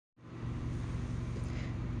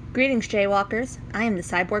Greetings, Jaywalkers. I am the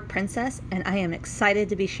Cyborg Princess, and I am excited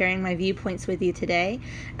to be sharing my viewpoints with you today,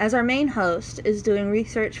 as our main host is doing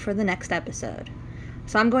research for the next episode.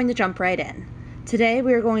 So I'm going to jump right in. Today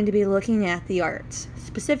we are going to be looking at the arts,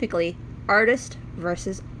 specifically artist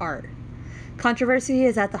versus art. Controversy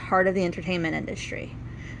is at the heart of the entertainment industry.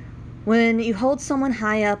 When you hold someone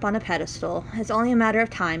high up on a pedestal, it's only a matter of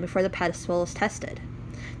time before the pedestal is tested.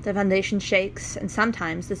 The foundation shakes, and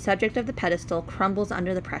sometimes the subject of the pedestal crumbles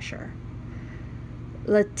under the pressure.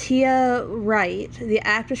 Latia Wright, the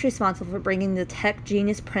actress responsible for bringing the tech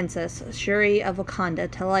genius princess Shuri of Wakanda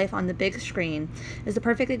to life on the big screen, is the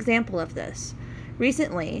perfect example of this.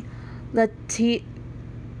 Recently, Latia,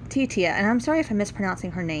 and I'm sorry if I'm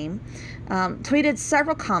mispronouncing her name, tweeted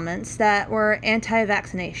several comments that were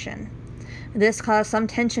anti-vaccination. This caused some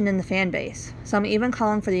tension in the fan base, some even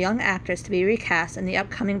calling for the young actress to be recast in the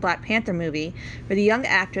upcoming Black Panther movie, where the young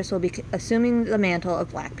actress will be assuming the mantle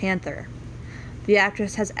of Black Panther. The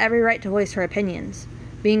actress has every right to voice her opinions.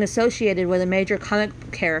 Being associated with a major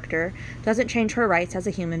comic character doesn't change her rights as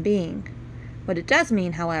a human being. What it does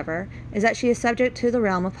mean, however, is that she is subject to the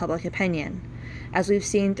realm of public opinion. As we've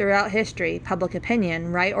seen throughout history, public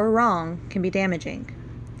opinion, right or wrong, can be damaging.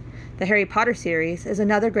 The Harry Potter series is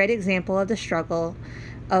another great example of the struggle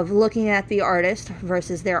of looking at the artist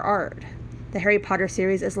versus their art. The Harry Potter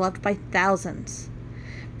series is loved by thousands.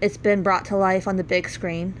 It's been brought to life on the big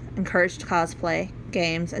screen, encouraged cosplay,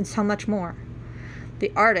 games, and so much more.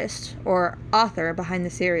 The artist, or author behind the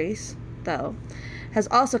series, though, has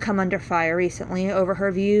also come under fire recently over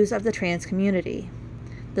her views of the trans community.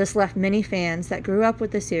 This left many fans that grew up with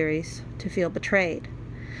the series to feel betrayed.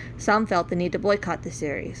 Some felt the need to boycott the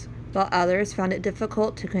series, while others found it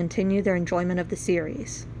difficult to continue their enjoyment of the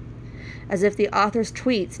series. As if the author's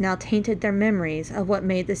tweets now tainted their memories of what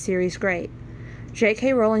made the series great.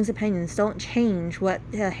 J.K. Rowling's opinions don't change what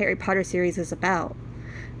the Harry Potter series is about.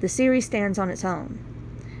 The series stands on its own.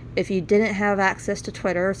 If you didn't have access to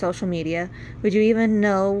Twitter or social media, would you even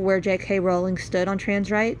know where J.K. Rowling stood on trans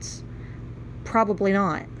rights? Probably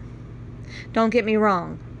not. Don't get me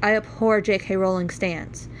wrong, I abhor J.K. Rowling's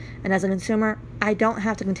stance, and as a consumer, I don't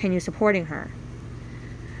have to continue supporting her.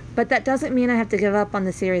 But that doesn't mean I have to give up on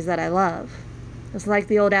the series that I love. It's like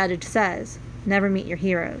the old adage says, never meet your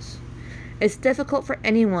heroes. It's difficult for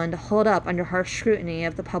anyone to hold up under harsh scrutiny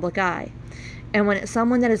of the public eye, and when it's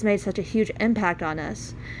someone that has made such a huge impact on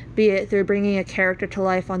us, be it through bringing a character to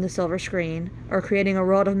life on the silver screen, or creating a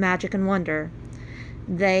world of magic and wonder,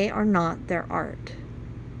 they are not their art.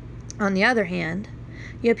 On the other hand,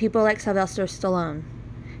 you have people like Sylvester Stallone.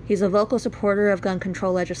 He's a vocal supporter of gun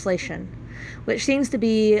control legislation, which seems to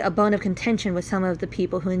be a bone of contention with some of the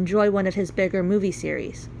people who enjoy one of his bigger movie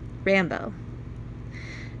series, Rambo.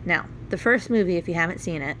 Now, the first movie, if you haven't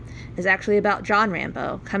seen it, is actually about John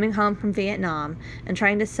Rambo coming home from Vietnam and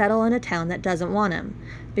trying to settle in a town that doesn't want him,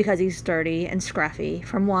 because he's dirty and scruffy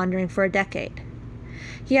from wandering for a decade.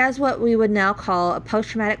 He has what we would now call a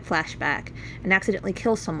post-traumatic flashback and accidentally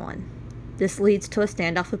kills someone. This leads to a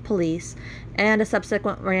standoff with police and a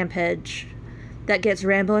subsequent rampage that gets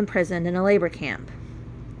Rambo imprisoned in a labor camp.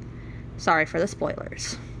 Sorry for the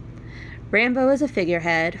spoilers. Rambo is a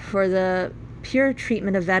figurehead for the poor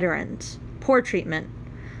treatment of veterans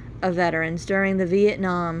during the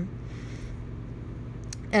Vietnam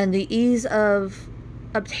and the ease of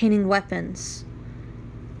obtaining weapons.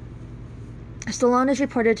 Stallone is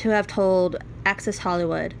reported to have told Access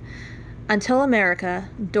Hollywood, "Until America,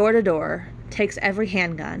 door to door, takes every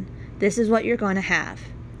handgun, this is what you're going to have.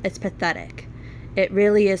 It's pathetic. It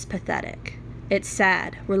really is pathetic. It's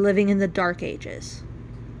sad. We're living in the dark ages."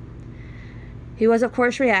 He was, of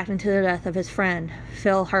course, reacting to the death of his friend,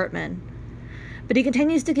 Phil Hartman, but he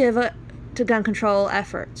continues to give to gun control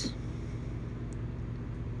efforts.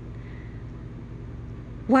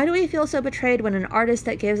 Why do we feel so betrayed when an artist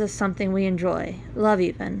that gives us something we enjoy, love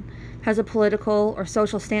even, has a political or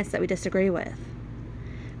social stance that we disagree with?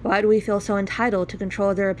 Why do we feel so entitled to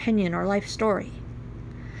control their opinion or life story?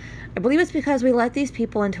 I believe it's because we let these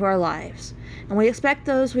people into our lives, and we expect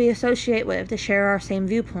those we associate with to share our same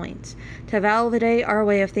viewpoints, to validate our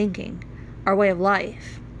way of thinking, our way of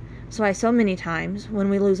life. So why so many times, when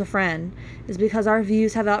we lose a friend, is because our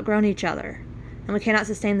views have outgrown each other, and we cannot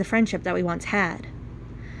sustain the friendship that we once had.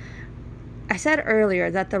 I said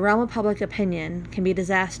earlier that the realm of public opinion can be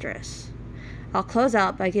disastrous. I'll close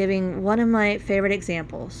out by giving one of my favorite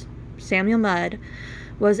examples. Samuel Mudd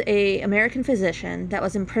was an American physician that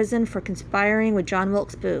was imprisoned for conspiring with John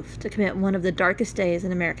Wilkes Booth to commit one of the darkest days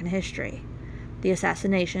in American history, the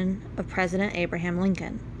assassination of President Abraham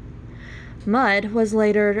Lincoln. Mudd was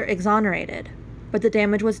later exonerated, but the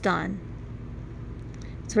damage was done.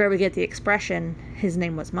 It's where we get the expression, his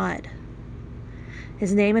name was Mud.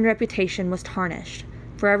 His name and reputation was tarnished,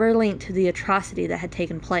 forever linked to the atrocity that had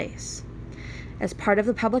taken place. As part of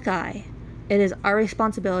the public eye, it is our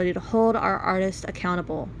responsibility to hold our artists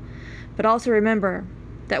accountable, but also remember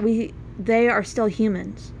that they are still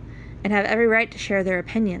humans and have every right to share their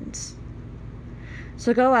opinions.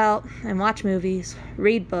 So go out and watch movies,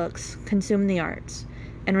 read books, consume the arts,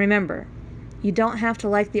 and remember, you don't have to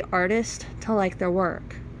like the artist to like their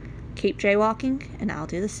work. Keep jaywalking, and I'll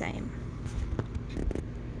do the same.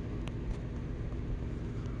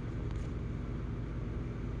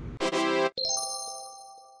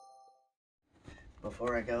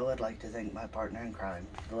 Before I go, I'd like to thank my partner in crime,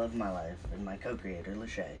 the love of my life, and my co-creator,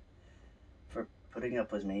 Lachey, for putting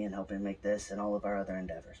up with me and helping make this and all of our other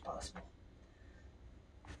endeavors possible.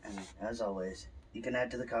 And as always, you can add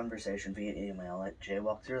to the conversation via email at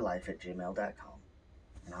jaywalkthroughlife@gmail.com.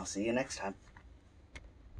 And I'll see you next time.